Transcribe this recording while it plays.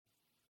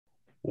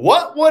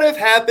What would have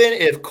happened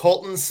if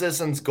Colton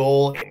Sissons'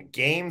 goal in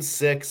Game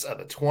 6 of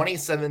the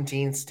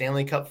 2017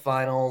 Stanley Cup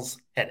Finals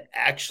had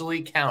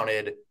actually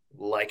counted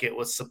like it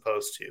was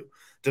supposed to?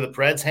 Do the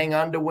Preds hang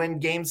on to win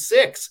Game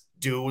 6?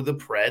 Do the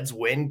Preds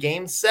win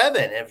Game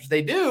 7? If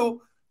they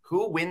do,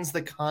 who wins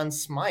the Conn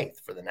Smythe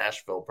for the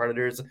Nashville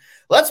Predators?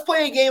 Let's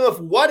play a game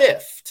of What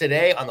If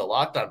today on the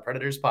Locked On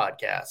Predators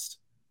podcast.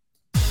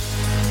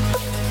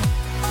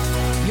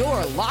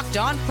 You're Locked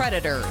On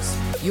Predators,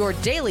 your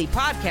daily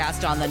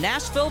podcast on the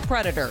Nashville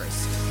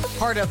Predators.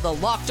 Part of the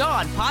Locked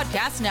On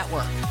Podcast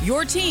Network,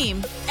 your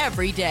team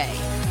every day.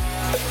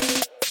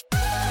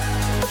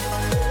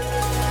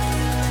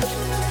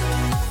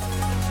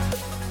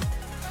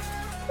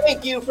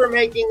 Thank you for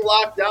making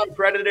Locked On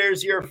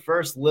Predators your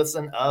first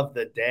listen of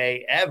the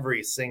day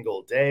every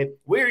single day.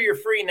 We're your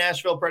free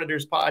Nashville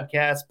Predators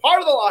podcast, part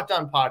of the Locked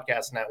On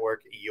Podcast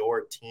Network,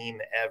 your team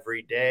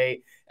every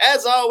day.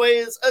 As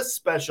always, a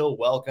special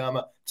welcome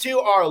to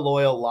our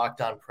loyal Locked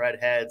On Pred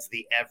heads,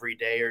 the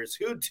everydayers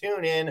who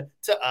tune in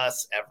to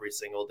us every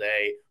single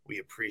day. We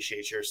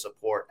appreciate your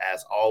support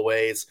as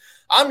always.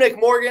 I'm Nick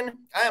Morgan.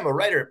 I am a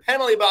writer at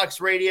Penalty Box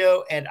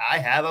Radio, and I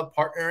have a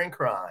partner in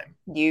crime.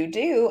 You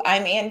do.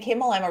 I'm Ann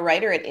Kimmel. I'm a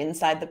writer at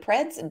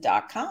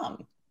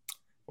InsideThePreds.com.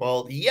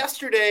 Well,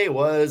 yesterday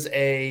was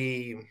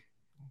a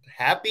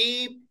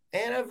happy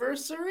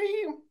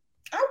anniversary.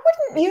 I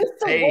wouldn't use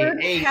the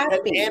word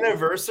happy. An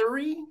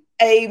anniversary?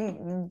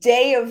 A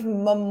day of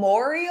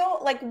memorial?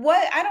 Like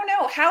what? I don't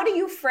know. How do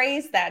you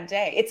phrase that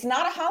day? It's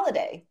not a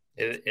holiday.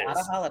 It's not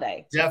a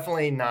holiday.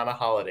 Definitely not a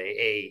holiday.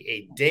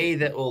 A day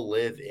that will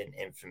live in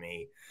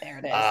infamy. There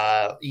it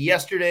is.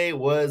 Yesterday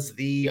was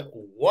the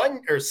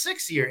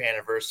 6-year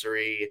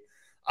anniversary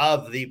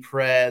of the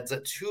Preds'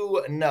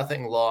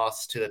 2-0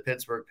 loss to the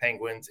Pittsburgh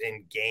Penguins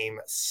in Game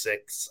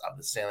 6 of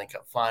the Stanley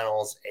Cup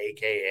Finals,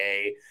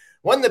 a.k.a.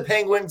 when the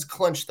Penguins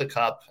clinched the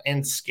cup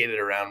and skated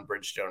around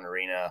Bridgestone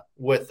Arena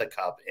with the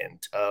cup in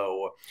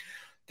tow.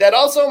 That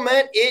also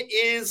meant it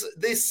is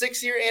the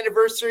 6-year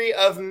anniversary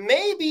of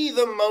maybe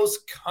the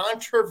most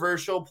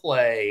controversial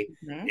play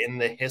in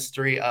the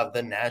history of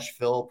the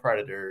Nashville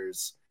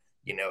Predators.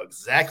 You know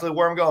exactly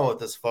where I'm going with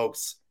this,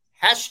 folks.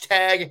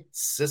 Hashtag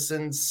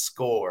Sissons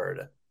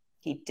scored.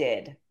 He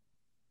did.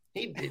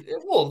 He did.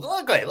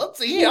 Well, okay, let's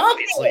see. He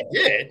obviously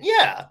did.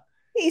 Yeah.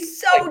 He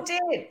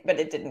did, but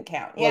it didn't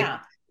count. Yeah.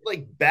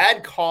 Like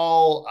bad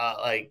call,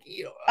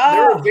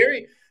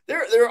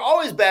 there are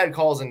always bad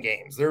calls in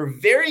games. There are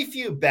very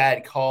few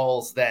bad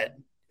calls that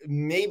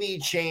maybe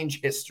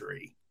change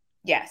history.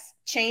 Yes,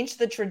 change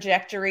the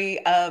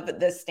trajectory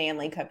of the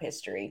Stanley Cup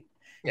history.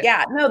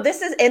 Yeah, no,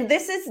 this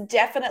is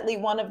definitely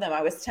one of them.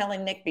 I was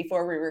telling Nick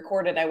before we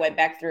recorded, I went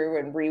back through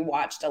and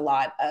rewatched a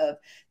lot of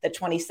the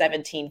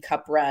 2017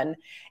 Cup run.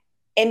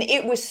 And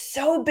it was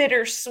so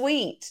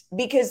bittersweet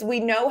because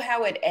we know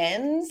how it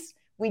ends.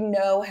 We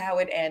know how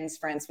it ends,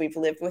 friends. We've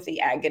lived with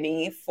the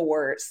agony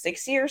for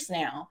 6 years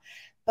now.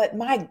 But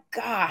my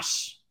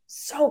gosh,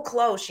 so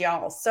close,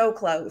 y'all. So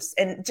close.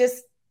 And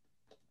just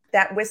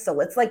that whistle.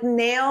 It's like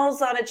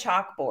nails on a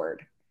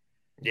chalkboard.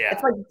 Yeah.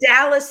 It's like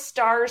Dallas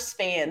Stars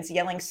fans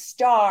yelling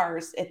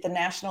stars at the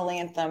national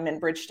anthem in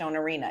Bridgestone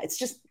Arena. It's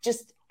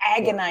just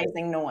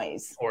agonizing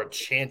noise. Or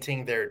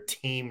chanting their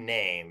team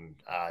name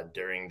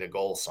during the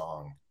goal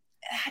song.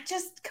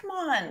 Come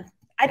on.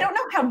 I don't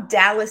know how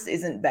Dallas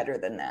isn't better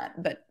than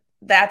that, but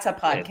that's a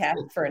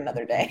podcast for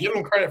another day. Give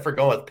them credit for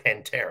going with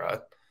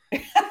Pantera.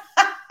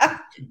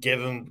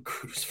 Give them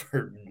credit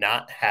for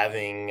not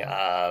having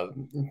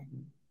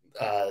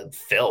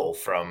Phil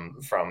from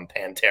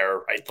Pantera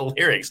write the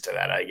lyrics to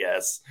that, I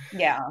guess.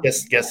 Yeah.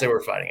 Guess they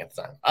were fighting at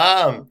the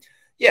time.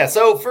 Yeah,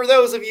 so for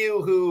those of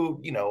you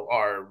who,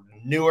 are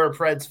newer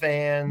Preds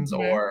fans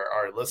or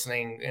are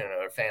listening,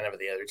 a fan of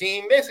the other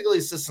team,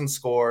 basically Sissons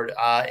scored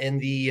in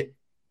the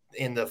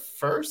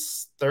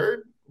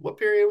third. What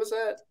period was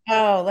that?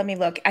 Oh, let me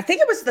look. I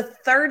think it was the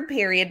third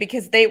period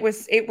because it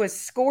was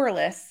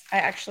scoreless. I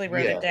actually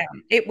wrote it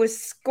down. It was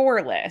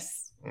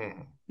scoreless.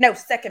 No,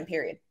 second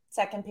period.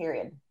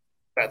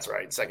 That's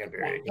right. Second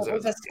period. Yeah, it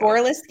was a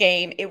scoreless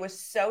game. It was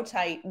so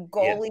tight.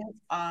 Goalies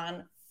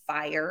on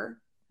fire.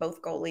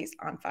 Both goalies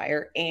on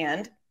fire.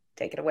 And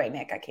take it away,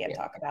 Nick. I can't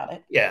talk about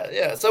it.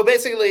 Yeah. So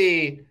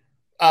basically,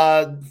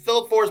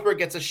 Philip Forsberg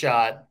gets a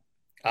shot.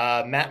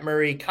 Matt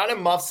Murray kind of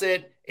muffs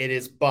it. It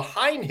is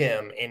behind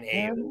him in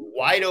a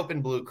wide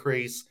open blue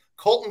crease.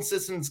 Colton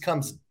Sissons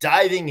comes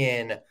diving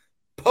in,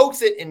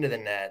 pokes it into the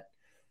net.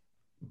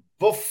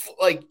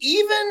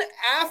 Even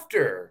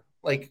after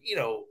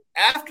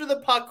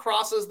the puck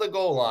crosses the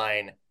goal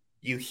line,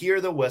 you hear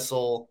the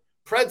whistle.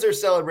 Preds are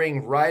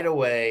celebrating right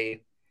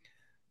away.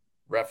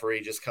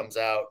 Referee just comes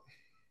out,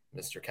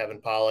 Mr. Kevin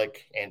Pollak,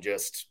 and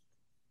just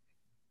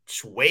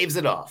waves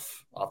it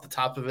off the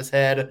top of his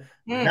head.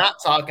 Not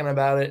talking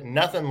about it,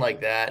 nothing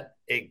like that.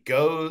 It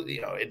goes,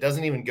 it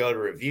doesn't even go to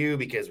review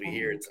because we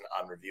hear it's an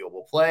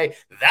unreviewable play.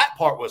 That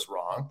part was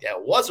wrong. Yeah,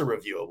 it was a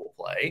reviewable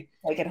play.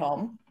 Take it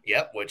home.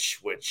 Yep, which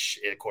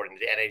according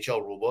to the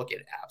NHL rulebook,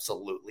 it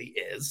absolutely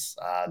is.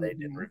 They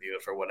didn't review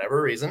it for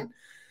whatever reason.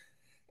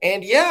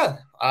 And yeah,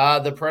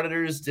 the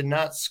Predators did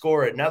not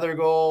score another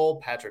goal.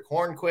 Patrick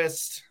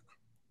Hornquist,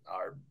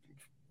 our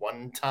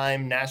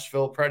one-time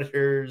Nashville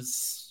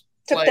Predators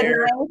Took the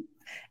player,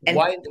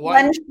 knife and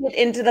plunged it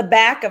into the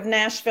back of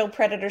Nashville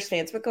Predators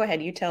fans. But go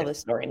ahead, you tell this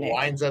story, Nick.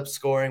 Winds up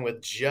scoring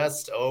with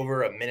just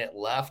over a minute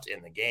left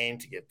in the game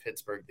to give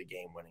Pittsburgh the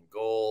game-winning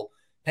goal.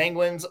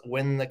 Penguins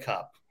win the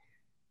cup.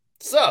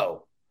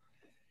 So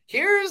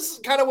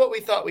here's kind of what we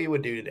thought we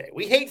would do today.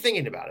 We hate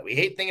thinking about it. We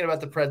hate thinking about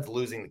the Preds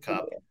losing the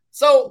cup.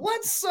 So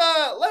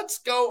let's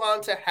go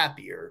on to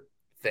happier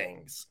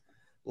things.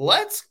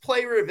 Let's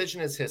play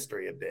revisionist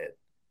history a bit.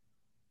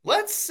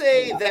 Let's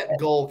say that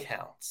goal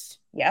counts.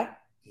 Yeah.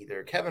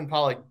 Either Kevin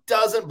Pollak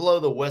doesn't blow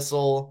the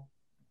whistle,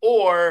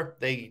 or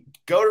they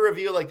go to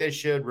review like they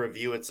should.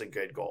 Review it's a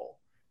good goal.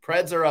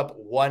 Preds are up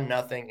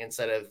 1-0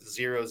 instead of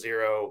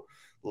 0-0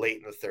 late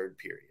in the third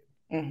period.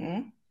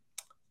 Mm-hmm.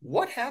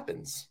 What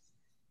happens?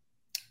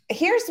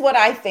 Here's what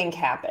I think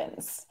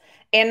happens.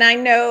 And I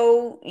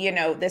know,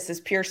 this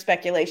is pure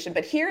speculation,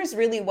 but here's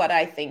really what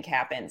I think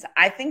happens.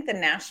 I think the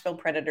Nashville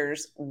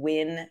Predators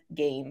win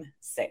game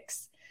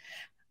 6.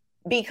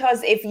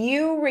 Because if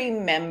you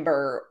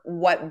remember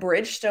what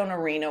Bridgestone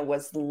Arena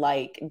was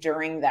like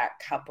during that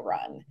cup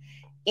run,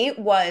 it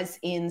was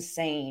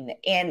insane.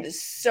 And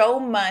so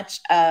much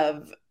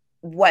of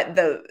what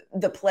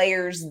the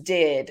players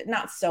did,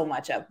 not so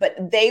much of,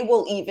 but they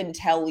will even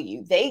tell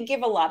you, they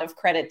give a lot of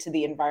credit to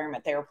the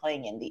environment they were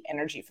playing in, the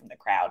energy from the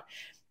crowd.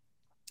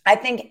 I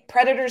think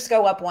Predators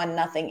go up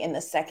 1-0 in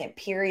the second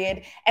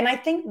period. And I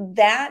think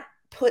that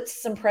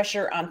puts some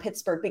pressure on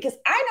Pittsburgh, because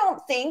I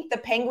don't think the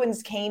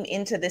Penguins came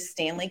into this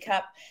Stanley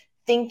Cup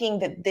thinking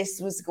that this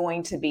was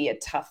going to be a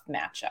tough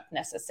matchup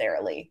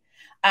necessarily.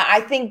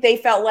 I think they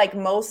felt like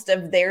most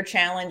of their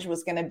challenge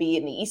was going to be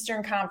in the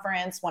Eastern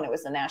Conference when it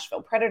was the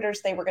Nashville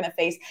Predators they were going to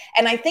face.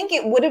 And I think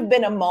it would have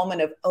been a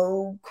moment of,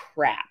 oh,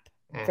 crap,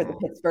 for the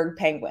Pittsburgh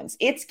Penguins.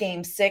 It's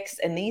game 6,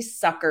 and these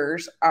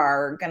suckers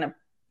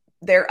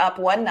they're up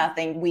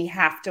 1-0. We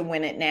have to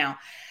win it now.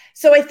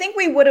 So I think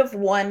we would have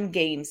won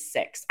game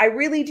 6. I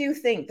really do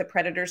think the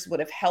Predators would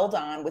have held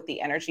on with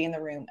the energy in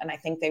the room, and I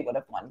think they would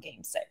have won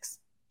game 6.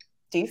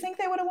 Do you think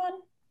they would have won?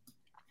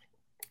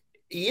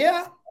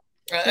 Yeah.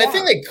 I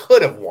think they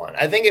could have won.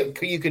 I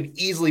think you could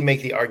easily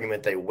make the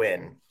argument they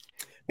win,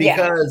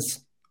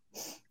 because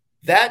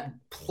that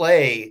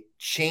play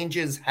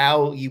changes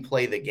how you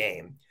play the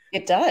game.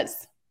 It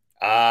does.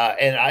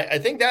 And I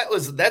think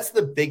that's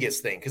the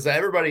biggest thing, because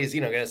everybody's,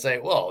 going to say,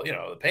 well,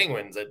 the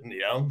Penguins,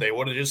 they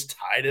would have just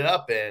tied it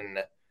up and,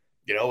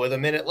 with a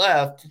minute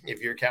left,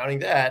 if you're counting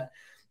that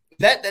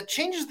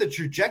changes the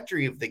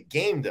trajectory of the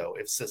game, though,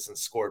 if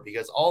Sissons scored,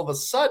 because all of a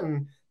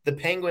sudden the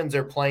Penguins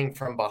are playing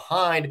from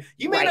behind.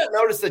 You may not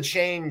notice the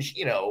change,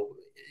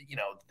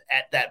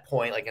 at that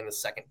point, like in the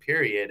second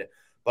period,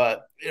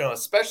 but,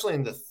 especially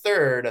in the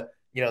third,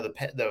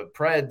 the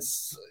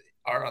Preds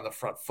are on the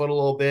front foot a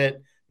little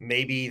bit.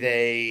 Maybe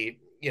they,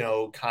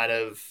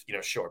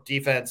 short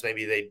defense.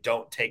 Maybe they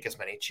don't take as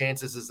many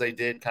chances as they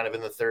did kind of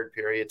in the third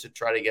period to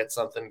try to get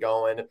something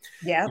going.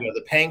 Yeah.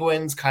 The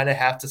Penguins kind of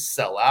have to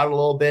sell out a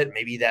little bit.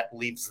 Maybe that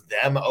leaves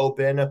them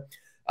open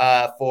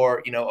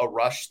for, a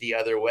rush the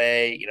other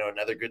way,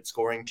 another good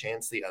scoring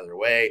chance the other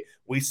way.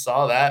 We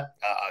saw that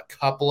a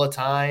couple of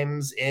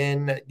times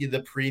in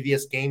the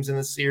previous games in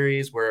the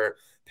series where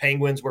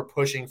Penguins were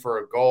pushing for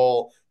a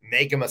goal,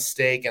 make a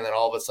mistake, and then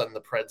all of a sudden the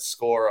Preds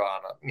score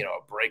on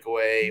a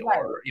breakaway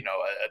or,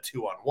 a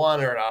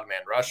 2-on-1 or an odd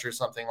man rush or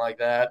something like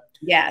that.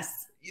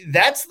 Yes.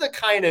 That's the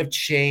kind of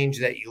change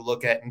that you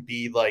look at and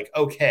be like,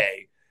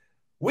 okay,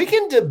 we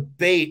can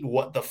debate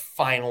what the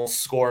final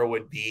score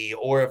would be,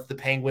 or if the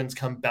Penguins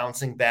come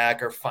bouncing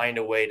back or find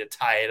a way to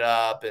tie it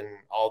up and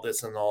all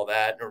this and all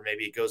that, or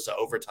maybe it goes to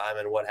overtime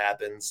and what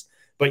happens.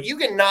 But you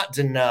cannot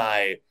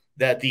deny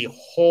that the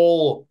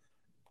whole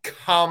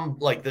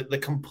the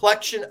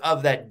complexion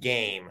of that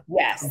game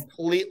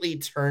completely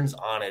turns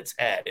on its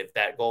head if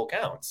that goal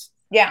counts.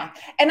 Yeah.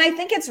 And I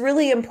think it's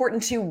really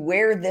important to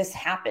where this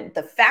happened.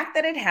 The fact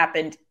that it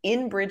happened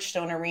in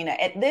Bridgestone Arena.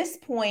 At this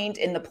point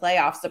in the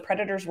playoffs, the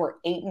Predators were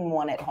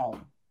 8-1 at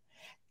home.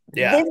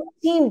 Yeah. This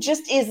team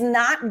just is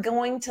not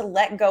going to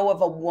let go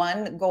of a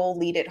 1-goal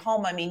lead at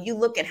home. I mean, you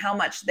look at how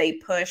much they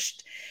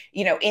pushed,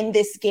 in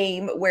this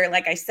game where,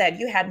 like I said,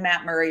 you had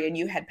Matt Murray and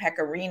you had Pekka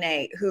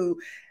Rinne, who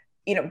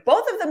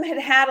both of them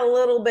had a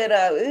little bit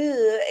of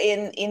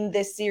in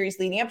this series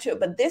leading up to it.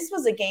 But this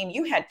was a game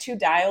you had 2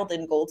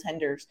 dialed-in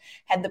goaltenders.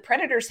 Had the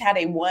Predators had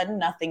a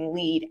 1-0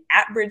 lead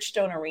at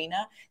Bridgestone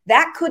Arena,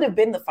 that could have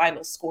been the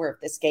final score of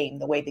this game,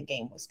 the way the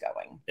game was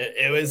going.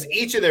 It was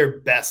each of their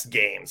best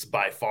games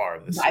by far.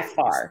 By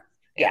far.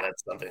 Yeah,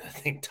 that's something I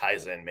think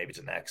ties in maybe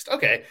to next.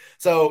 Okay,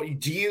 so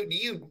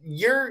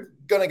you're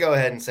going to go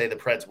ahead and say the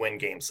Preds win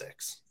game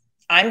 6?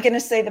 I'm going to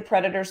say the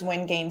Predators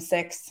win game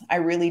 6. I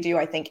really do.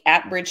 I think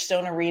at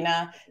Bridgestone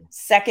Arena,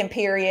 second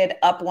period,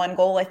 up 1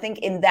 goal. I think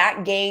in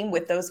that game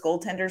with those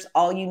goaltenders,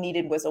 all you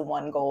needed was a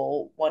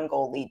 1-goal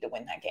lead to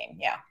win that game.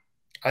 Yeah.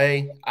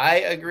 I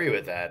agree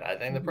with that. I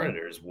think the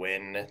Predators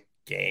win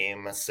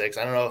Game 6.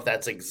 I don't know if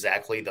that's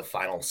exactly the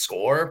final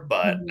score,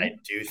 but I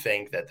do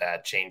think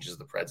that changes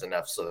the Preds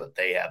enough so that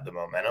they have the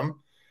momentum.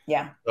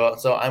 Yeah.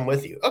 So I'm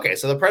with you. Okay,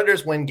 so the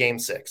Predators win Game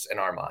 6 in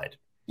our mind.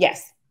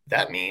 Yes.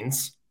 That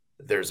means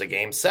there's a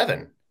Game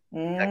 7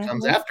 that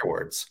comes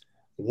afterwards.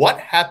 What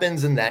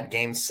happens in that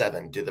Game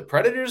 7? Do the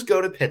Predators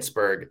go to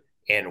Pittsburgh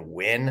and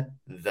win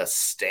the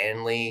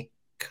Stanley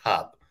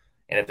Cup?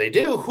 And if they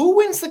do, who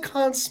wins the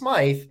Conn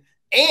Smythe?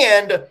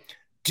 And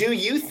do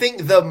you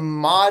think the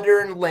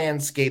modern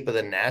landscape of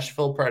the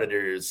Nashville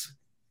Predators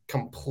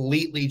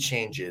completely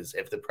changes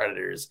if the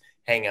Predators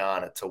hang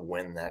on to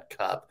win that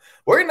cup?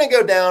 We're going to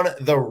go down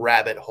the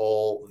rabbit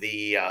hole,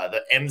 the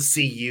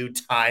MCU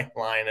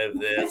timeline of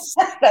this.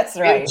 That's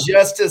right. In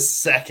just a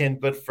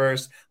second. But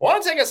first, I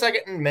want to take a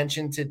second and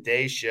mention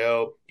today's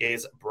show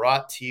is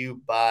brought to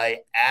you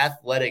by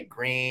Athletic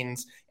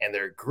Greens and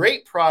their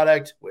great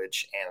product,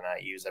 which Ann and I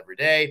use every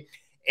day,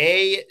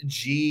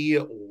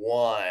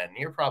 AG1.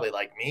 You're probably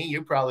like me.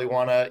 You probably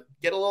want to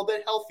get a little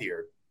bit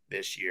healthier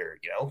this year,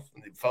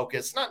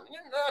 focus not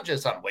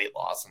just on weight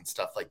loss and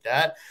stuff like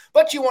that,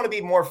 but you want to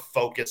be more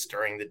focused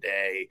during the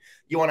day.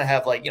 You want to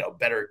have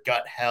better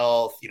gut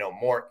health,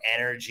 more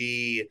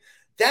energy.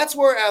 That's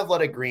where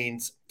Athletic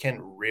Greens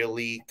can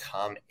really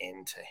come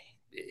into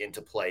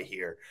play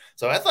here.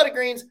 So Athletic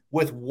Greens,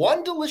 with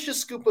one delicious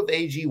scoop of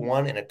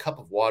AG1 in a cup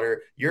of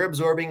water, you're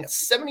absorbing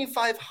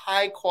 75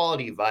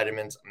 high-quality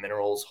vitamins,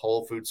 minerals,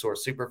 whole food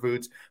source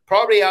superfoods,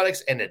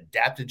 probiotics, and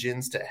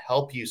adaptogens to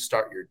help you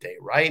start your day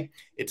right.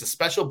 It's a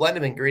special blend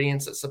of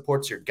ingredients that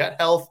supports your gut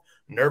health,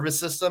 nervous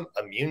system,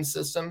 immune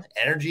system,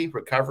 energy,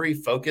 recovery,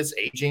 focus,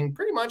 aging,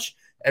 pretty much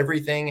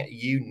everything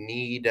you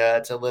need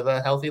to live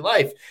a healthy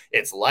life.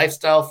 It's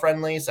lifestyle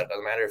friendly, so it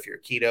doesn't matter if you're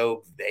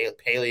keto,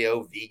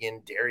 paleo,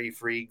 vegan,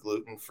 dairy-free,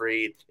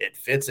 gluten-free. It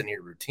fits in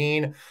your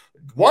routine.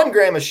 1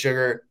 gram of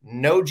sugar,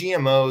 no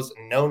GMOs,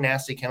 no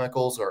nasty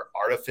chemicals or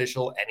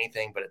artificial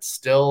anything, but it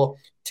still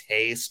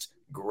tastes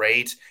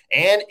great,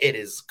 and it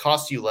is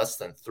cost you less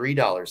than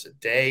 $3 a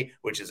day,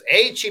 which is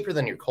cheaper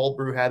than your cold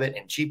brew habit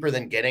and cheaper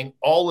than getting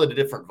all of the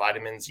different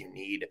vitamins you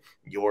need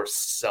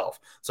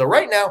yourself. So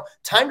right now,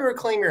 time to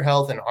reclaim your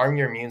health and arm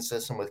your immune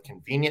system with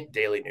convenient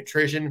daily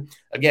nutrition.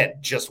 Again,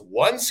 just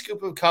 1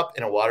 scoop of cup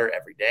in a water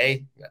every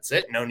day. That's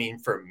it. No need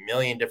for a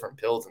million different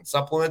pills and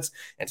supplements.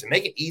 And to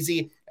make it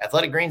easy,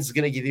 Athletic Greens is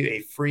going to give you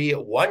a free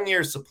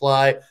 1-year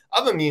supply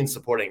of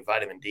immune-supporting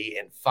vitamin D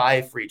and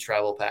 5 free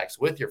travel packs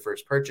with your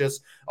first purchase.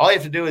 All you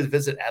have to do is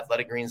visit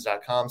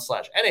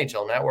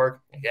athleticgreens.com/NHL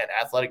Network. Again,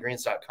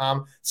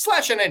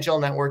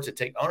 athleticgreens.com/NHL Network to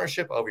take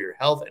ownership over your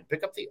health and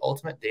pick up the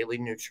ultimate daily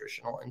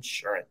nutritional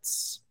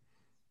insurance.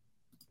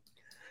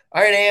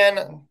 All right,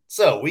 Ann.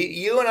 So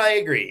you and I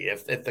agree.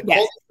 If the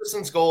Colton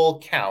Sissons goal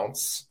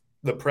counts,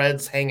 the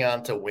Preds hang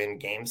on to win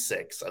Game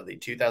 6 of the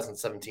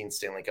 2017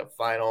 Stanley Cup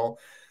Final.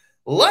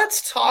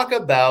 Let's talk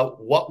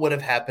about what would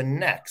have happened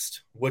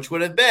next, which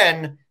would have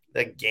been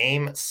the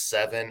Game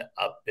 7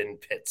 up in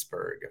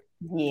Pittsburgh.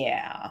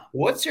 Yeah.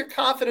 What's your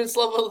confidence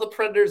level the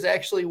Predators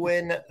actually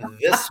win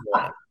this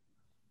one?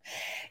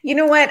 You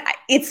know what?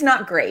 It's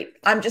not great.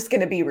 I'm just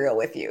going to be real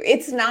with you.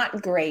 It's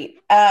not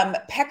great.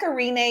 Pekka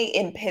Rinne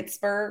in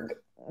Pittsburgh,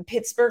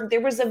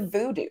 there was a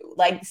voodoo.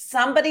 Like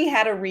somebody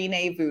had a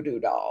Rinne voodoo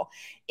doll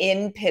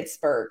in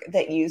Pittsburgh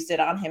that used it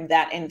on him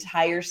that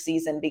entire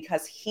season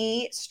because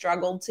he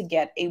struggled to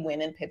get a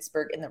win in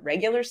Pittsburgh in the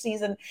regular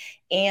season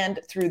and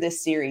through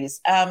this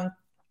series.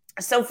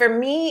 So for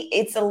me,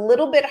 it's a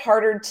little bit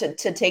harder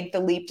to take the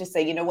leap to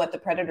say, you know what, the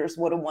Predators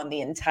would have won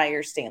the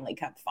entire Stanley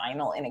Cup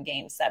Final in a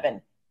Game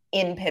 7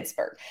 in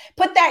Pittsburgh.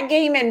 Put that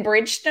game in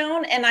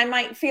Bridgestone and I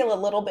might feel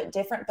a little bit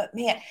different, but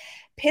man,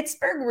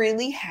 Pittsburgh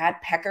really had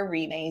Pekka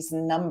Rinne's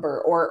number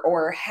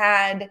or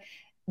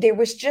there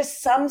was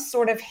just some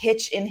sort of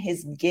hitch in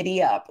his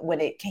giddy up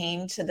when it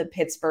came to the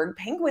Pittsburgh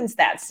Penguins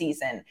that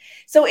season.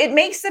 So it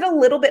makes it a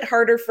little bit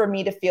harder for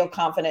me to feel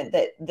confident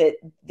that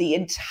the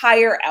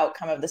entire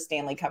outcome of the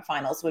Stanley Cup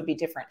Finals would be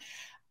different.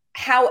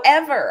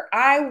 However,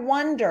 I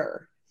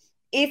wonder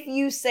if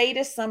you say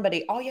to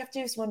somebody, all you have to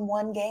do is win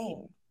 1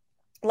 game.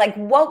 Like,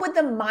 what would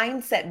the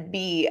mindset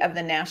be of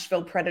the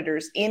Nashville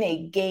Predators in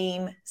a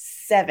Game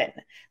 7?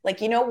 Like,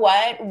 you know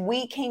what?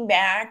 We came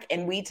back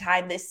and we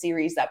tied this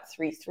series up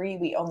 3-3.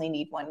 We only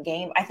need 1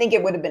 game. I think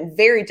it would have been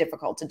very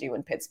difficult to do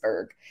in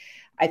Pittsburgh.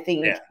 I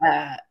think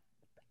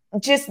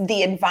just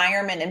the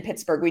environment in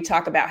Pittsburgh, we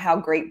talk about how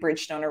great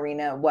Bridgestone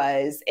Arena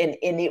was, and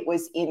it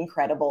was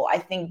incredible. I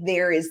think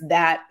there is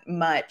that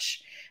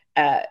much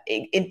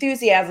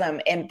enthusiasm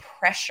and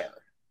pressure.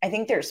 I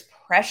think there's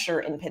pressure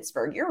in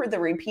Pittsburgh. You're the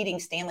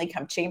repeating Stanley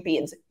Cup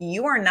champions.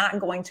 You are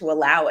not going to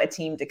allow a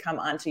team to come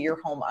onto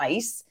your home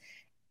ice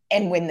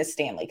and win the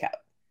Stanley Cup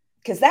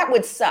because that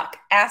would suck.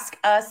 Ask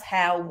us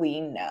how we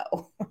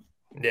know.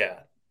 Yeah,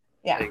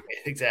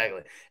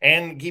 exactly.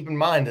 And keep in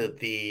mind that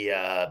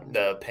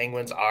the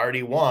Penguins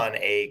already won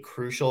a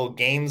crucial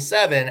Game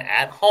 7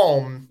 at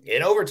home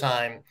in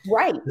overtime,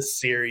 right? The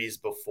series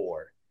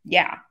before.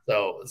 Yeah.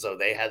 So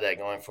they had that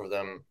going for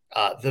them.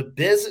 The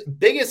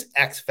biggest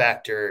X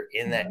factor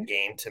in that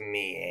game to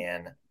me,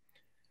 Ann,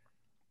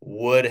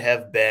 would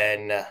have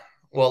been,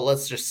 well,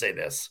 let's just say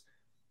this.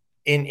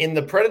 In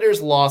the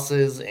Predators'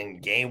 losses in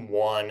game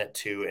 1,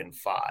 2, and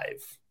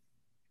 5,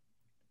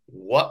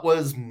 what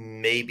was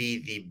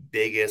maybe the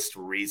biggest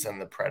reason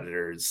the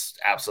Predators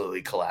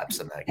absolutely collapsed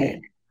in that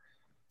game?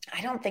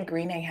 I don't think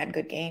Rinne had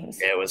good games.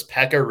 It was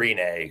Pekka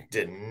Rinne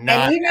did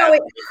not. And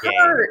it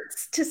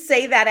hurts to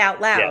say that out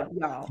loud,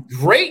 y'all.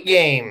 Great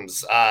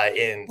games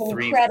in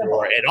 3,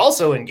 4, and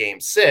also in game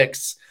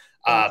 6.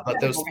 But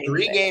those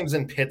 3 games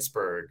in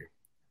Pittsburgh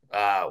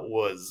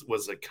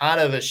was a kind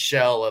of a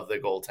shell of the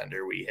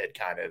goaltender we had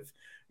kind of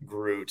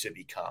grew to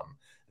become.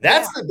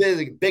 That's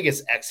the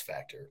biggest X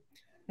factor.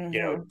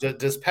 Mm-hmm.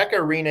 Does Pekka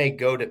Rinne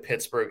go to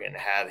Pittsburgh and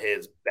have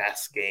his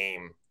best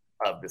game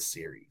of the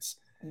series?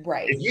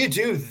 Right. If you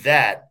do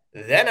that,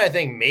 then I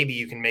think maybe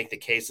you can make the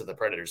case that the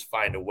Predators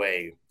find a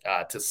way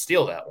to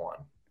steal that one.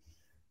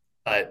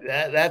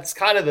 That's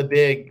kind of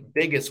the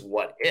biggest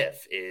what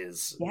if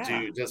is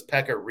does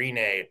Pekka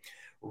Rinne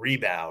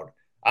rebound?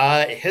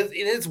 It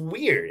is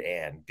weird,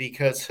 Anne,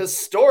 because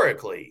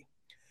historically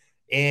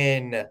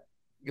in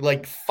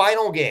like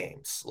final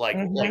games, like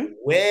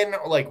win,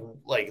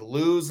 like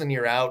lose and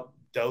you're out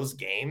those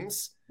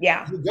games.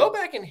 Yeah. You go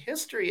back in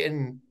history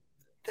and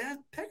that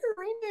Pekka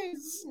Rinne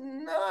is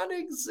not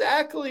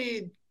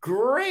exactly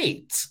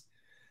great.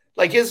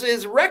 Like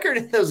his record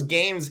in those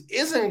games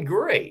isn't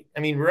great.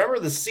 I mean, remember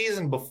the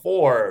season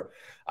before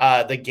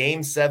the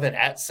game 7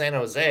 at San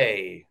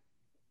Jose,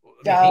 he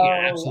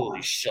got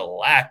absolutely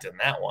shellacked in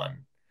that one.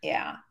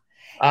 Yeah.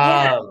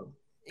 I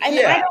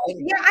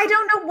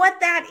don't know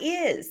what that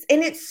is.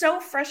 And it's so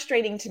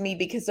frustrating to me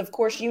because, of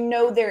course,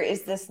 there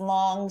is this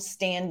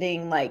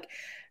long-standing, like,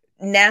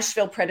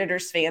 Nashville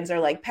Predators fans are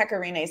like, Pekka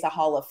Rinne is a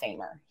Hall of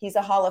Famer. He's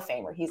a Hall of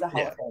Famer. He's a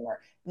Hall of Famer.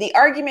 The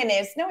argument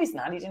is, no, he's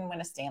not. He didn't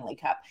win a Stanley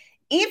Cup.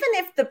 Even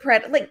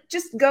if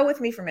just go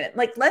with me for a minute.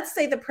 Like, let's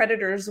say the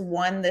Predators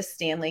won the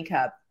Stanley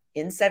Cup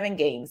in 7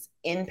 games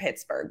in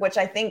Pittsburgh, which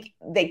I think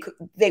they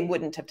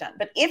wouldn't have done.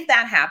 But if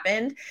that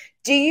happened,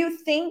 do you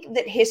think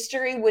that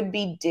history would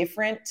be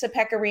different to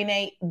Pekka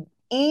Rinne,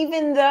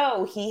 even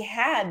though he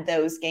had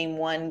those game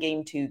 1,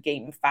 game 2,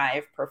 game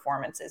 5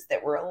 performances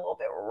that were a little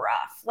bit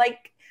rough?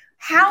 Like,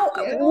 how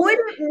would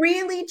it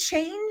really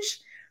change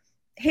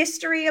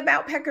history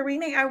about Pekka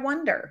Rinne? I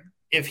wonder.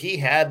 If he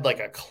had like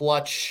a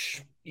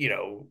clutch,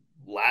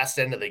 last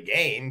end of the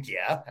game,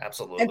 yeah,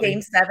 absolutely. A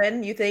game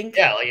 7, you think?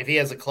 Yeah, like if he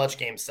has a clutch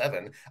game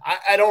 7.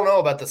 I don't know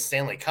about the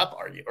Stanley Cup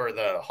argument or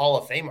the Hall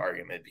of Fame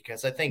argument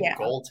because I think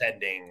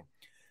goaltending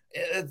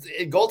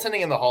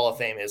in the Hall of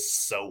Fame is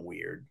so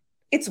weird.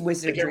 It's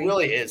wizardry. Like, it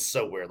really is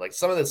so weird. Like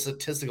some of the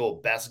statistical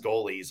best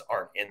goalies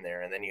aren't in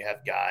there. And then you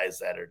have guys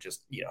that are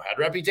just, had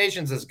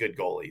reputations as good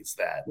goalies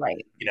that,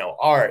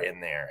 are in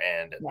there.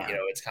 And,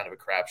 it's kind of a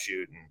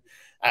crapshoot. And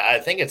I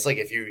think it's like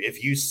if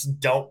you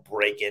don't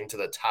break into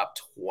the top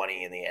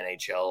 20 in the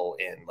NHL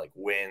in like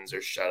wins or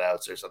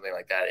shutouts or something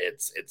like that,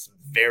 it's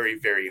very,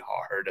 very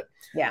hard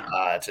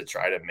to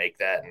try to make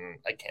that. And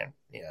I can't,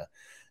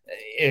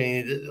 I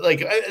mean,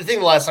 like I think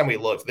the last time we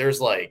looked, there's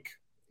like,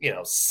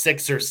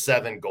 6 or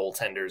 7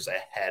 goaltenders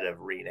ahead of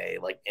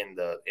Rinne, like in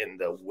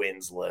the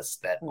wins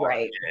list that are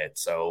in it.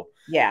 So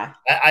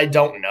I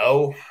don't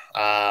know.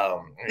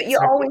 But you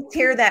always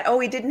hear that,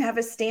 he didn't have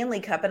a Stanley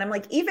Cup. And I'm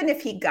like, even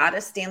if he got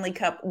a Stanley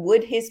Cup,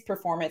 would his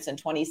performance in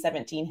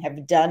 2017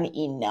 have done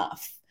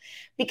enough?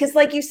 Because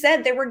like you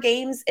said, there were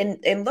games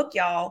and look,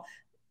 y'all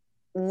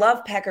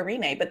love Pekka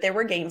Rinne, but there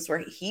were games where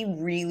he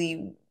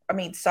really,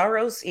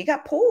 Saros, he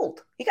got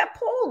pulled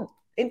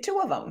in 2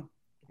 of them.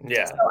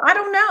 Yeah. So I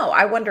don't know.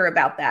 I wonder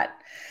about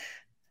that.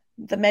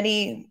 The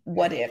many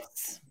what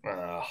ifs.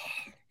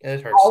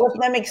 It hurts. All of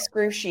them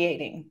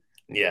excruciating.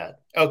 Yeah.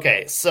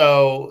 Okay.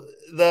 So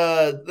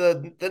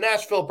the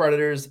Nashville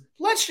Predators,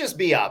 let's just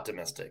be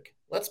optimistic.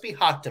 Let's be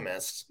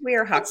optimists. We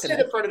are optimists. Let's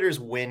say the Predators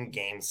win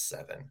game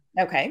 7.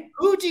 Okay.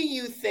 Who do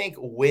you think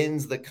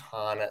wins the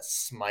Conn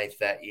Smythe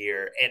that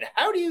year? And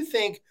how do you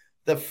think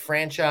the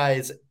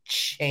franchise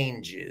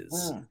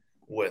changes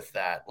with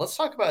that? Let's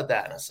talk about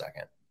that in a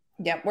second.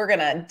 Yep, we're going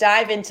to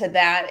dive into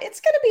that.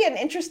 It's going to be an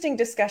interesting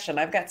discussion.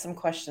 I've got some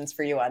questions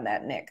for you on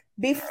that, Nick.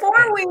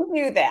 Before we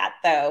do that,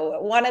 though,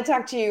 I want to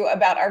talk to you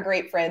about our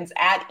great friends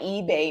at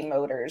eBay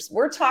Motors.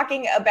 We're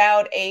talking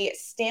about a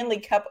Stanley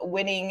Cup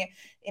winning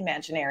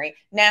imaginary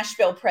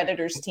Nashville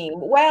Predators team.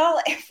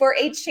 Well, for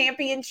a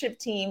championship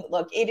team,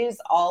 look, it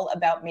is all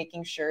about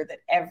making sure that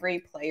every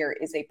player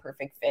is a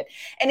perfect fit.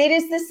 And it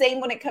is the same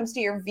when it comes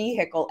to your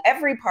vehicle.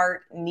 Every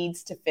part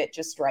needs to fit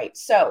just right.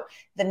 So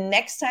the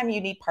next time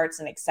you need parts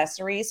and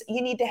accessories,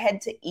 you need to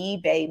head to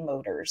eBay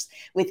Motors.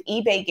 With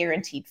eBay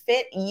Guaranteed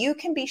Fit, you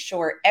can be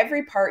sure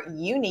every part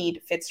you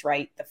need fits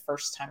right the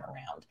first time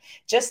around.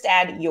 Just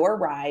add your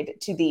ride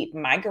to the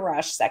My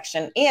Garage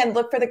section and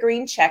look for the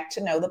green check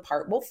to know the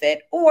part will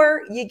fit,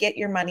 or you get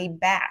your money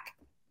back.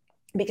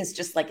 Because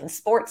just like in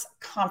sports,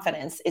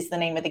 confidence is the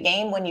name of the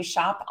game when you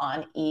shop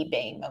on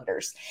eBay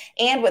Motors.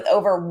 And with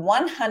over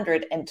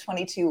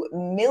 122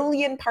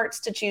 million parts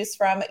to choose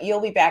from,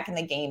 you'll be back in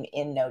the game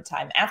in no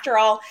time. After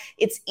all,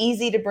 it's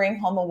easy to bring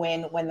home a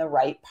win when the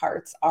right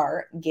parts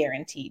are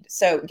guaranteed.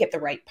 So get the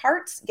right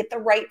parts, get the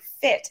right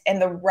fit,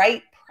 and the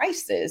right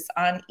prices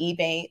on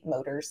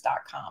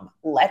ebaymotors.com.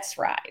 Let's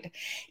ride.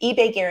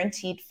 eBay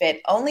Guaranteed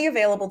Fit, only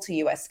available to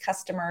U.S.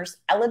 customers,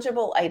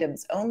 eligible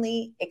items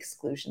only,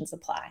 exclusions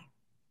apply.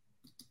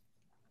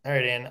 All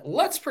right, Ann,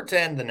 let's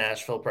pretend the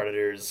Nashville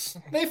Predators,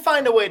 they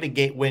find a way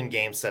to win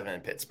Game 7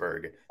 in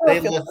Pittsburgh. They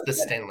lift the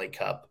Stanley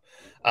Cup.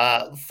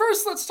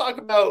 First, let's talk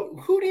about,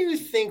 who do you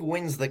think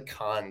wins the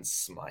Conn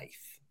Smythe?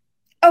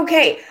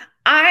 Okay,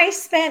 I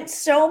spent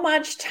so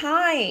much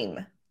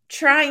time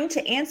trying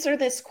to answer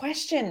this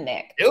question,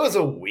 Nick. It was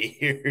a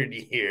weird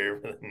year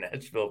for the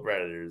Nashville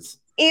Predators.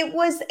 It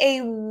was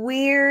a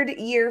weird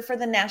year for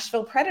the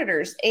Nashville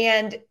Predators.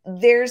 And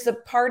there's a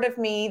part of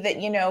me that,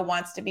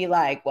 wants to be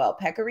like, well,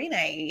 Pekka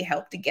Rinne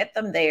helped to get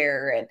them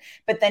there.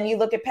 But then you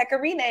look at Pekka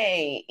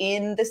Rinne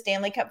in the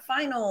Stanley Cup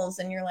Finals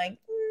and you're like,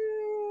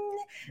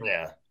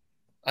 yeah.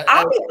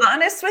 I'll be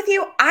honest with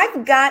you.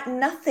 I've got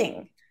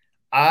nothing.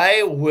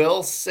 I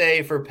will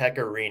say for Pekka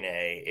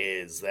Rinne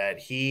is that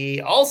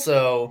he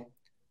also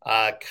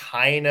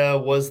kind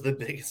of was the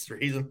biggest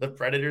reason the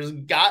Predators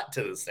got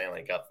to the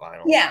Stanley Cup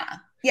Finals.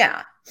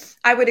 Yeah.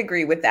 I would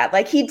agree with that.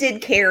 Like he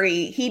did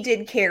carry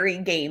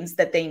games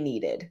that they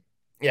needed.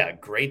 Yeah,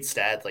 great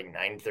stats, like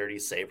 930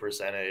 save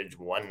percentage,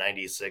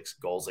 196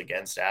 goals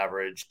against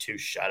average, 2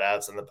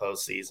 shutouts in the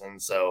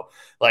postseason. So,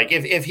 like,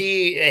 if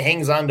he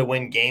hangs on to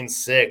win Game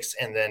 6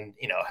 and then,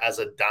 has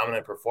a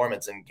dominant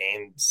performance in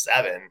Game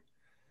 7,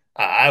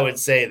 I would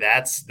say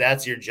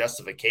that's your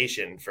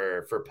justification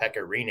for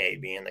Pekka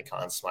Rinne being the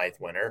Conn Smythe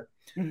winner.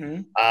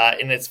 Mm-hmm.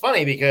 And it's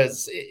funny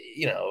because,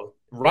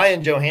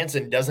 Ryan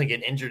Johansson doesn't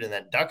get injured in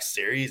that Ducks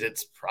series.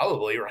 It's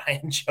probably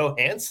Ryan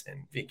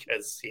Johansson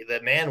because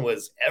the man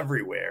was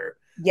everywhere.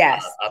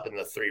 Yes. Up in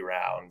the 3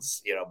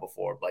 rounds,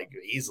 before, like,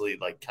 easily,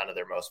 like, kind of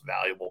their most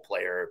valuable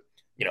player,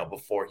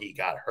 before he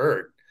got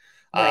hurt.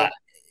 Right.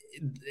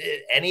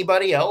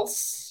 Anybody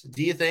else?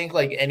 Do you think,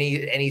 like,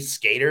 any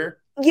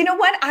skater? You know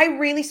what? I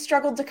really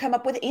struggled to come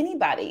up with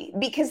anybody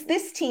because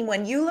this team,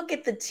 when you look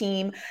at the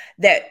team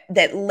that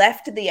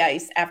left the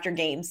ice after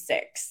Game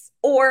 6,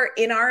 or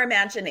in our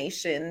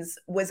imaginations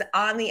was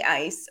on the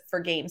ice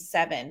for Game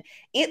 7,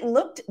 it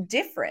looked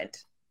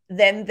different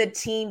than the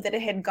team that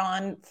had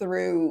gone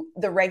through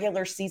the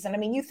regular season. I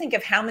mean, you think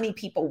of how many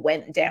people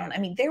went down. I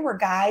mean, there were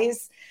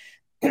guys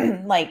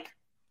like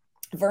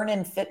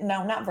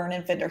not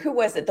Vernon Fiddler. Who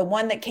was it? The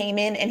one that came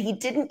in and he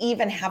didn't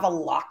even have a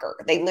locker.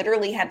 They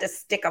literally had to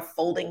stick a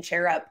folding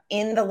chair up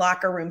in the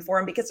locker room for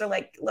him because they're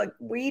like, look,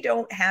 we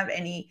don't have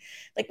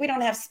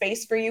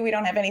space for you. We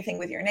don't have anything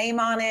with your name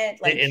on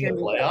it. Like in the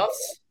playoffs?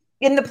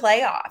 In the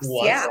playoffs.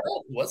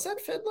 Was that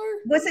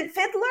Fiddler? Was it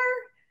Fiddler?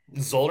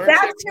 Zolder?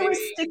 That's who was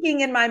sticking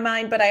in my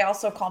mind, but I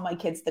also call my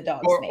kids the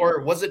dog's name.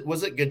 Or was it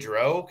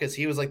Gaudreau? Because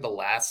he was like the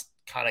last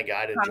kind of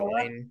guy to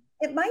join.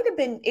 It might have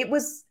been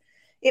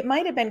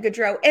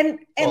Gaudreau. And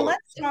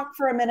let's talk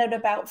for a minute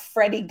about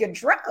Freddie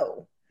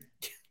Gaudreau.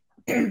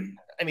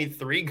 I mean,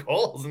 3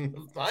 goals in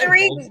the finals.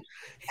 3 goals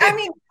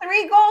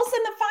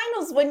in the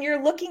finals when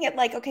you're looking at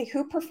like, okay,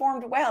 who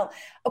performed well?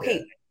 Okay,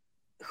 yeah.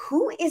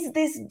 Who is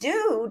this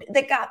dude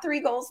that got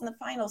 3 goals in the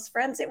finals,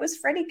 friends? It was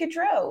Freddie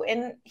Gaudreau,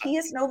 and he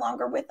is no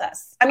longer with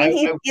us. I mean,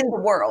 he's in the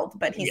world,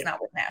 but he's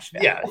not with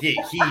Nashville. Yeah, he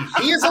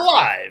is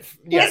alive.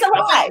 He is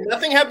alive.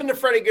 Nothing happened to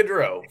Freddie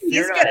Gaudreau.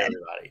 Fear not,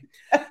 everybody.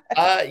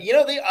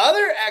 The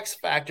other X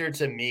factor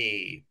to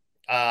me,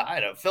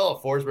 I don't know,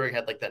 Philip Forsberg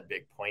had like that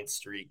big point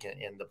streak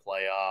in the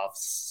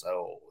playoffs.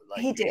 So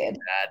like he did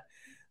that.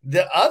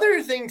 The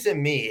other thing to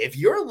me, if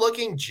you're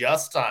looking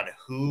just on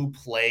who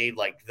played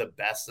like the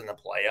best in the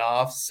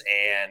playoffs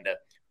and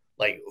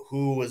like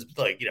who was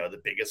like,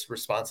 the biggest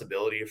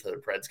responsibility for the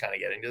Preds kind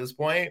of getting to this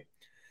point, I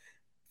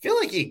feel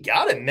like you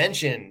got to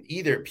mention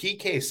either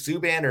PK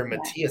Subban or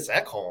Matthias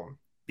Ekholm,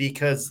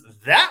 because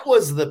that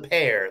was the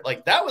pair,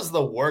 like that was the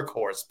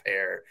workhorse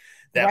pair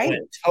that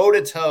went toe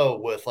to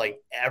toe with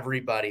like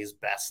everybody's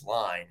best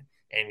line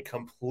and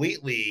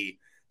completely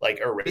like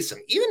erase them.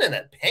 Even in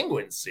that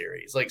Penguins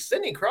series, like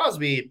Sidney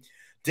Crosby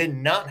did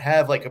not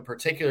have like a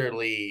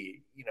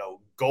particularly,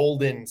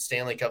 golden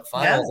Stanley Cup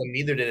Finals, and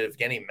neither did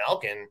Evgeny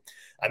Malkin.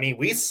 I mean,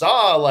 we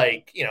saw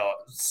like,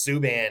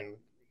 Subban,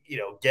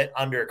 get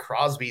under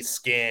Crosby's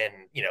skin,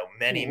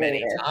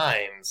 many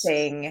times.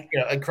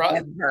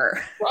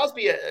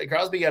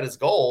 Crosby got his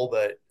goal,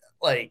 but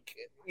like,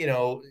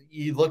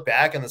 you look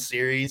back on the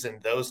series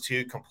and those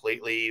two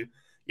completely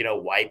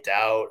wiped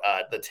out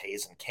the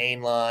Taves and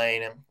Kane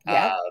line.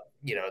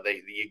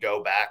 You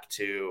go back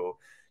to,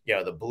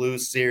 the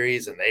Blues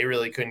series, and they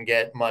really couldn't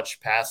get much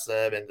past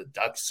them. In the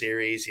Ducks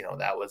series,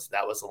 that was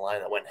the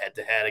line that went head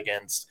to head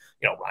against,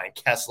 Ryan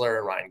Kessler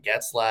and Ryan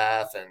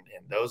Getzlaff and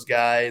those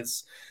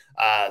guys.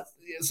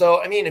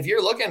 So, I mean, if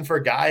you're looking for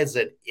guys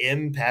that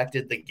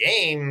impacted the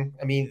game,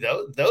 I mean,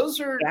 those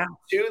are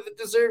two that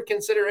deserve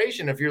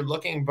consideration if you're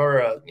looking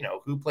for,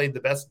 who played the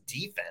best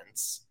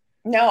defense.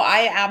 No,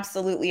 I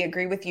absolutely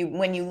agree with you.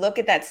 When you look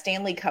at that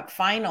Stanley Cup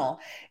final,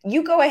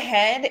 you go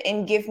ahead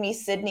and give me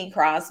Sidney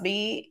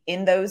Crosby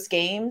in those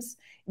games,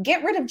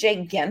 get rid of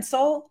Jake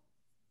Gensel,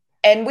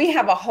 and we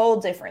have a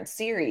whole different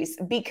series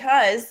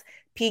because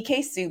PK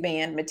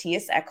Subban,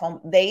 Matthias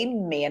Ekholm, they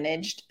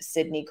managed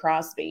Sidney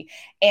Crosby.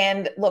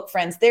 And look,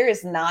 friends, there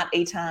is not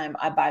a time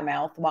I buy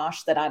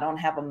mouthwash that I don't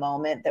have a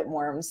moment that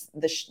warms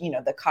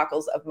the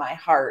cockles of my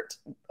heart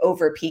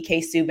over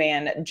PK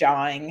Subban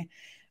jawing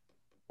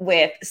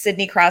with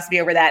Sidney Crosby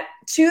over that,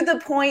 to the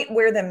point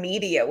where the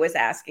media was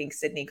asking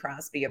Sidney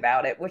Crosby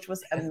about it, which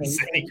was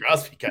amazing. Sidney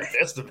Crosby got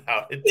pissed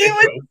about it. He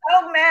was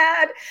so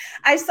mad.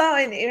 I saw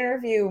an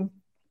interview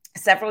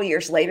several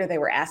years later, they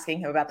were asking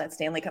him about that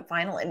Stanley Cup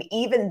final. And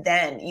even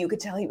then, you could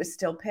tell he was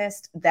still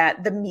pissed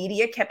that the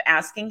media kept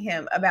asking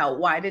him about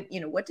what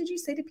did you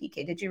say to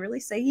PK? Did you really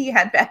say he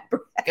had bad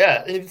breath?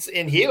 Yeah.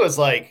 And he was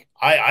like,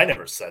 I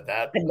never said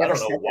that. I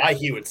don't know why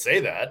he would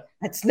say that.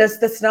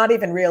 That's not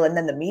even real. And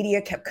then the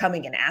media kept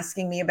coming and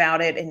asking me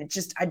about it. And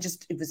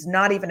it was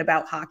not even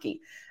about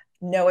hockey.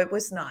 No, it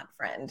was not,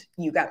 friend.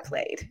 You got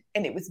played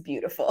and it was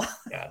beautiful.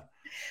 Yeah.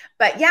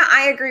 But yeah,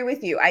 I agree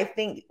with you. I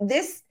think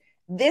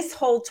this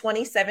whole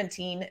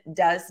 2017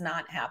 does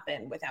not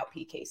happen without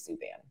PK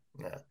Subban.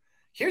 Yeah.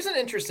 Here's an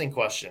interesting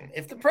question.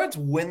 If the Preds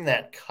win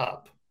that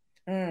cup,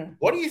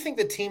 what do you think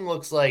the team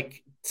looks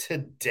like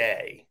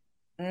today?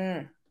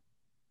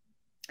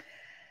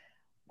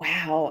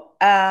 Wow.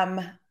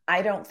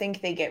 I don't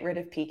think they get rid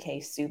of PK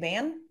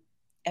Subban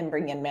and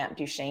bring in Matt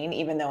Duchene,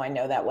 even though I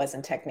know that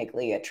wasn't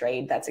technically a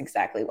trade. That's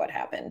exactly what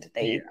happened.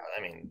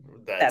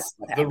 That's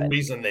the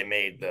reason they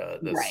made the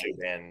right.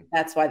 Subban.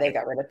 That's why they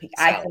got rid of PK.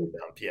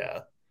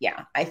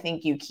 I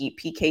think you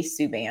keep PK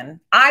Subban.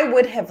 I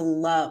would have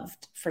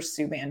loved for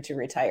Subban to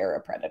retire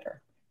a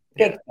Predator.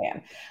 Big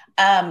fan.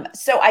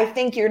 So I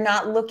think you're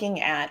not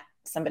looking at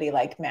somebody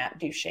like Matt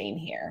Duchene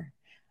here.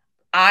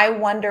 I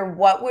wonder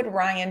what would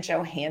Ryan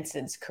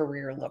Johansson's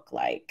career look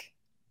like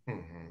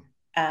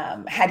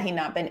had he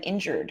not been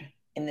injured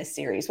in this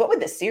series. What would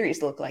the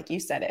series look like? You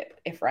said it,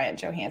 if Ryan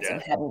Johansson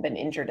hadn't been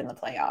injured in the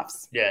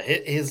playoffs. Yeah,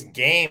 his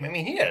game, I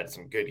mean, he had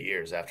some good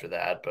years after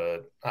that,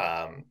 but,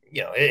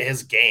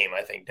 his game,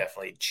 I think,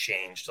 definitely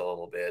changed a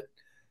little bit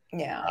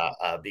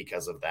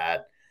because of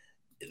that.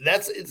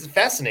 It's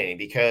fascinating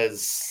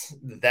because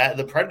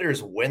the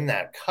Predators win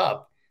that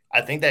cup.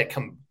 I think that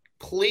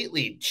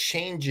completely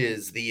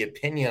changes the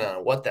opinion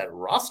on what that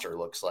roster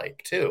looks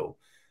like too.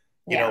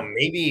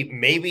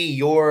 Maybe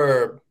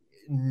you're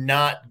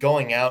not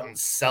going out and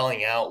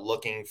selling out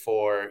looking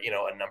for,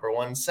 a number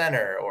one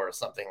center or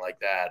something like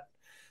that.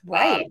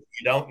 Right.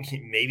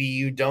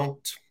 You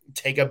don't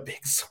take a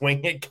big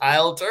swing at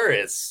Kyle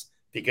Turris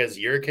because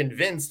you're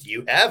convinced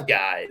you have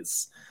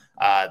guys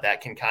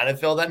that can kind of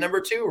fill that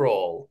number two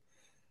role.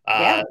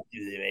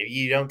 Maybe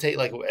you don't take,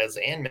 like as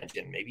Ann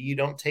mentioned, maybe you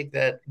don't take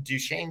that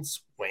Duchene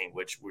swing,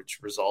 which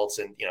results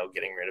in,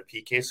 getting rid of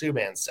PK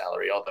Subban's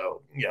salary.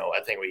 Although,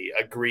 I think we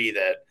agree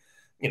that,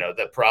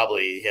 that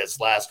probably his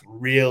last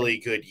really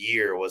good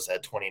year was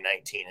at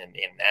 2019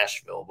 in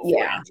Nashville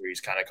before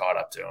injuries kind of caught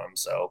up to him.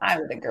 So I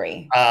would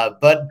agree.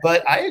 But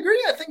I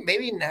agree. I think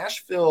maybe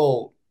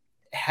Nashville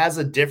has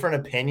a different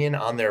opinion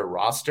on their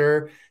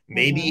roster.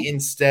 Maybe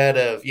instead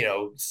of,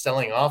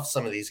 selling off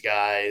some of these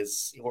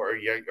guys or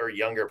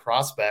younger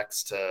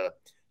prospects to,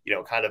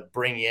 kind of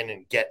bring in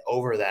and get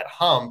over that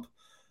hump,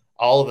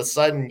 all of a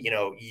sudden,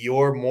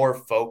 you're more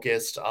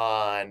focused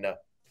on,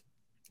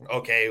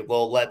 okay,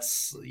 well,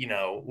 let's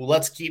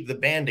keep the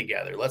band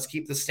together. Let's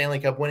keep the Stanley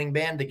Cup winning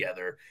band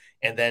together.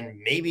 And then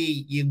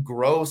maybe you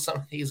grow some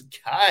of these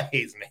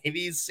guys.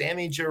 Maybe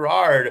Sammy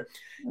Girard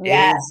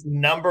is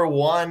number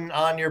one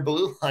on your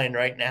blue line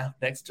right now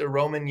next to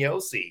Roman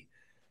Josi.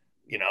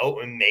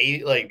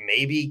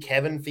 Maybe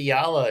Kevin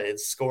Fiala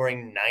is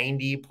scoring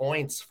 90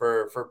 points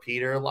for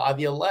Peter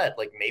Laviolette.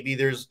 Like maybe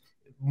there's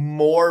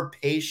more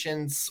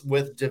patience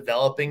with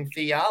developing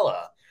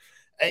Fiala.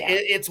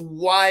 It's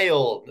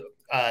wild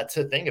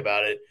to think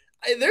about it.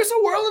 There's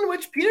a world in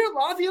which Peter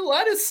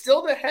Laviolette is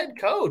still the head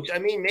coach. I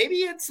mean, maybe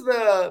it's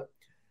the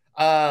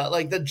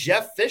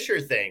Jeff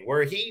Fisher thing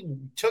where he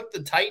took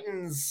the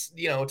Titans,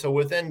 to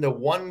within the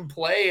one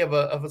play of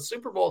a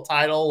Super Bowl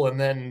title, and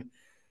then,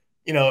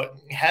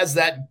 has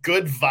that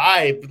good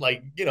vibe,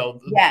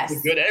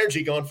 the good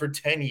energy going for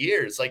 10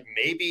 years. Like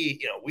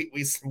maybe,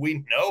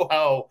 we know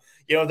how,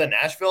 the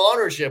Nashville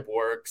ownership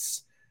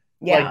works.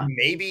 Yeah. Like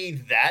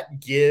maybe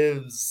that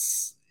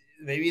gives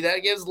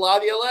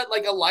Laviolette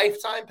like a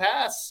lifetime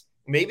pass.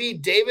 Maybe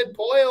David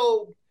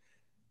Poile.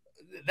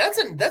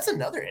 That's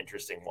another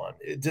interesting one.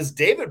 Does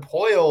David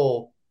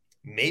Poile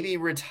maybe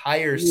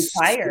retire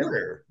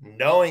sooner,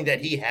 knowing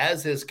that he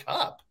has his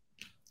cup?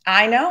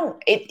 I know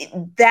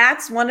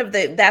that's one of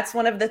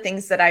the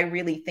things that I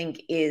really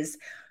think is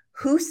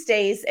who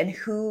stays and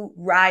who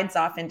rides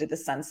off into the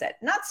sunset.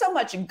 Not so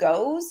much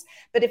goes,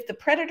 but if the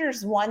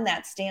Predators won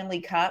that Stanley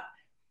Cup,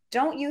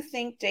 don't you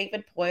think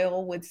David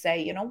Poile would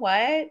say, you know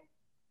what?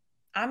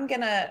 I'm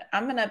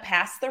gonna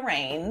pass the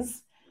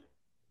reins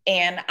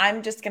and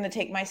I'm just gonna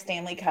take my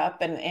Stanley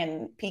Cup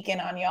and peek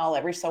in on y'all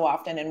every so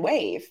often and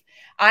wave.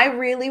 I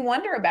really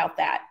wonder about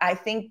that. I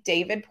think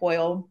David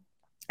Poile,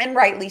 and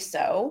rightly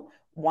so,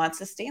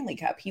 wants a Stanley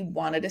Cup. He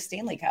wanted a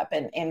Stanley Cup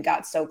and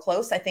got so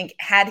close. I think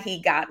had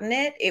he gotten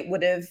it, it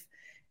would have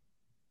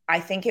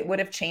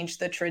changed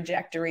the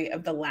trajectory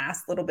of the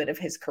last little bit of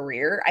his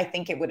career. I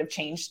think it would have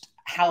changed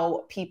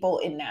how people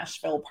in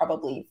Nashville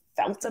probably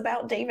felt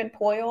about David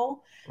Poile.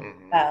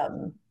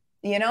 Mm-hmm.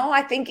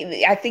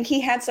 I think he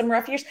had some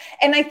rough years.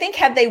 And I think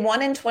had they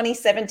won in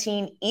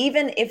 2017,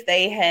 even if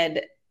they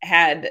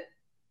had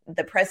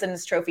the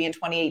President's Trophy in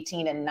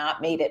 2018 and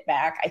not made it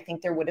back, I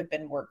think there would have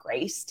been more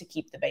grace to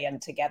keep the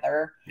band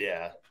together.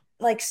 Yeah.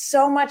 Like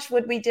so much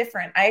would be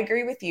different. I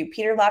agree with you.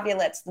 Peter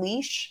Laviolette's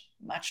leash,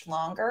 much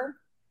longer.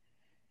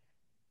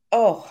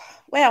 Oh,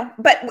 well,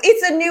 but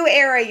it's a new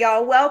era,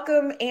 y'all.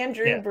 Welcome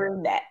Andrew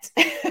Brunette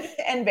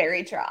and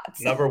Barry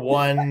Trotz. Number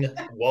one,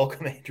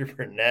 welcome Andrew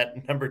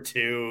Brunette. Number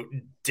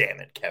two, damn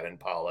it, Kevin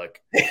Pollak.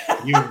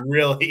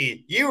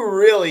 You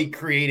really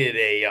created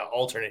a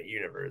alternate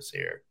universe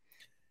here.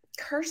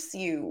 Curse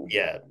you.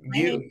 Yeah,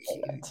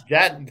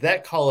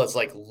 that call is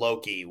like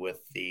Loki with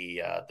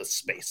the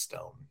Space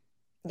Stone.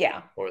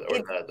 Yeah, or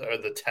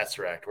the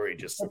Tesseract where he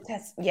just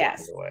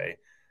yes away.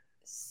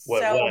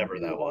 Whatever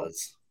that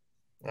was.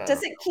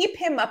 Does it keep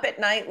him up at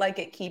night like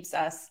it keeps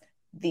us?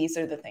 These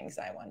are the things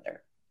I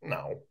wonder.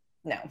 No,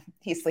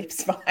 he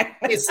sleeps fine.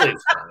 He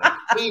sleeps fine.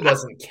 He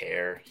doesn't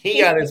care. He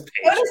got his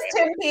paycheck. What is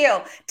Tim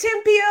Peel?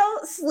 Tim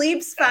Peel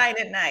sleeps fine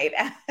at night.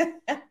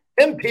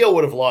 Tim Peel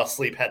would have lost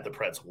sleep had the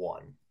Preds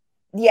won.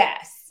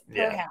 Yes,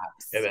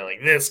 perhaps. And then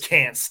like, this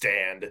can't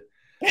stand.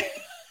 It's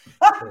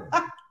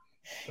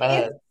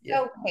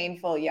so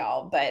painful,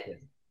 y'all, but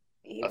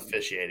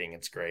officiating,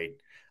 it's great.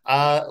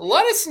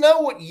 Let us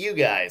know what you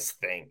guys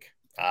think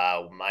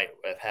might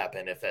have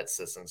happened if that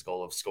Sissons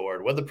goal have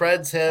scored. Would the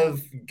Preds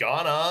have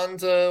gone on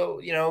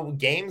to,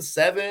 game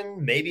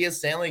 7, maybe a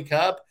Stanley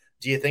Cup?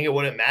 Do you think it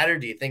wouldn't matter?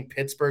 Do you think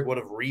Pittsburgh would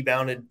have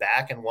rebounded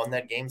back and won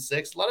that game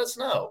 6? Let us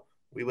know.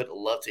 We would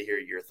love to hear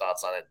your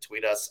thoughts on it.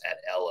 Tweet us at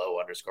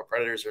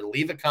LO_Predators or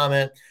leave a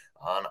comment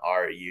on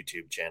our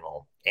YouTube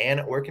channel. And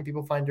where can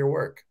people find your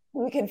work?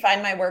 You can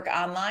find my work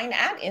online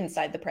at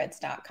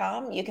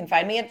InsideThePreds.com. You can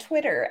find me at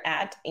Twitter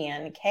at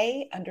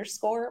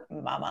AnnK_Mama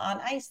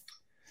on Ice.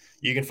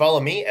 You can follow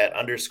me at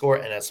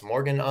 _NS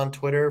Morgan on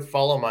Twitter.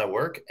 Follow my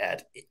work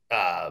at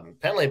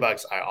Penalty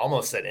Bucks. I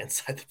almost said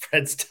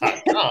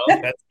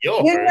InsideThePreds.com. That's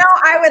yours.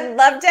 I would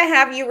love to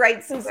have you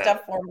write some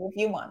stuff for me if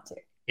you want to.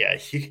 Yeah,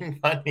 you can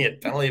find me at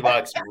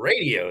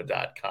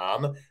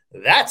penaltyboxradio.com.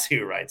 That's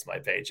who writes my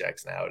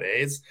paychecks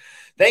nowadays.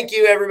 Thank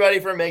you, everybody,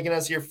 for making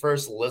us your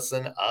first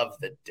listen of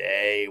the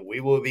day.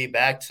 We will be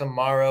back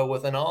tomorrow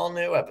with an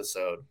all-new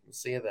episode. We'll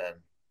see you then.